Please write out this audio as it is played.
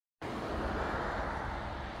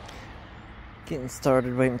Getting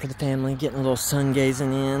started, waiting for the family, getting a little sun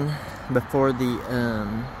gazing in before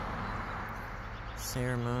the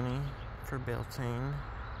ceremony for Beltane.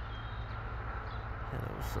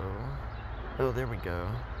 Hello, soul. Oh, there we go.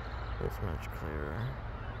 That's much clearer.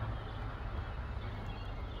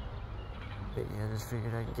 But yeah, I just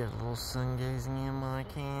figured I could get a little sun gazing in while I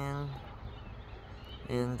can.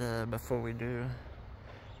 And before we do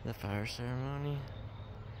the fire ceremony,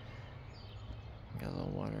 got a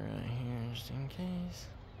little water right here just in case.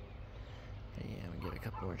 But yeah, we get a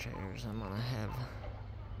couple more chairs.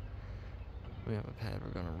 We have a pad.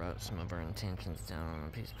 We're gonna write some of our intentions down on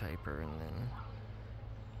a piece of paper and then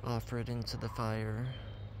offer it into the fire.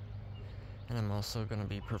 And I'm also gonna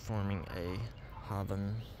be performing a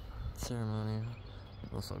Havan ceremony,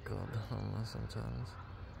 also called Homa sometimes.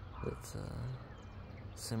 It's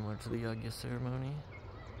similar to the Yagya ceremony.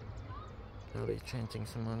 I'll be chanting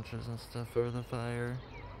some mantras and stuff over the fire,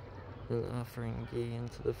 and offering ghee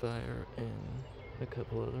into the fire, and a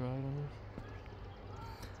couple other items.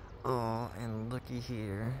 Oh, and looky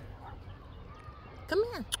here. Come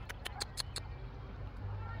here.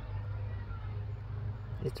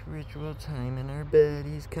 It's ritual time and our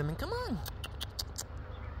buddy's coming. Come on.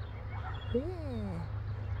 Yeah.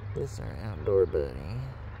 This is our outdoor buddy.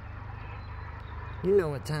 You know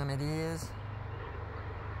what time it is.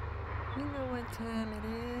 You know what time it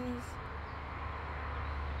is.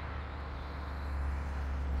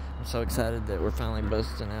 I'm so excited that we're finally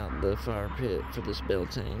busting out the fire pit for this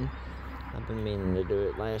Beltane. I've been meaning to do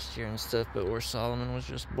it last year and stuff, but where Solomon was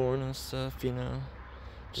just born and stuff, you know,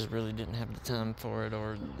 just really didn't have the time for it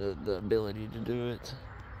or the ability to do it.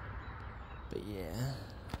 But yeah,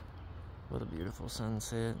 what a beautiful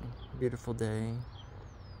sunset, beautiful day,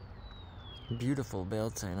 beautiful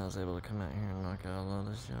Beltane. I was able to come out here and knock out all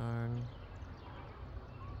this yard.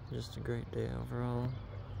 Just a great day overall.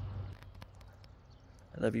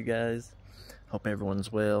 I love you guys. Hope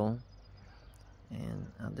everyone's well.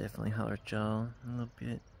 And I'll definitely holler at y'all in a little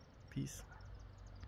bit. Peace.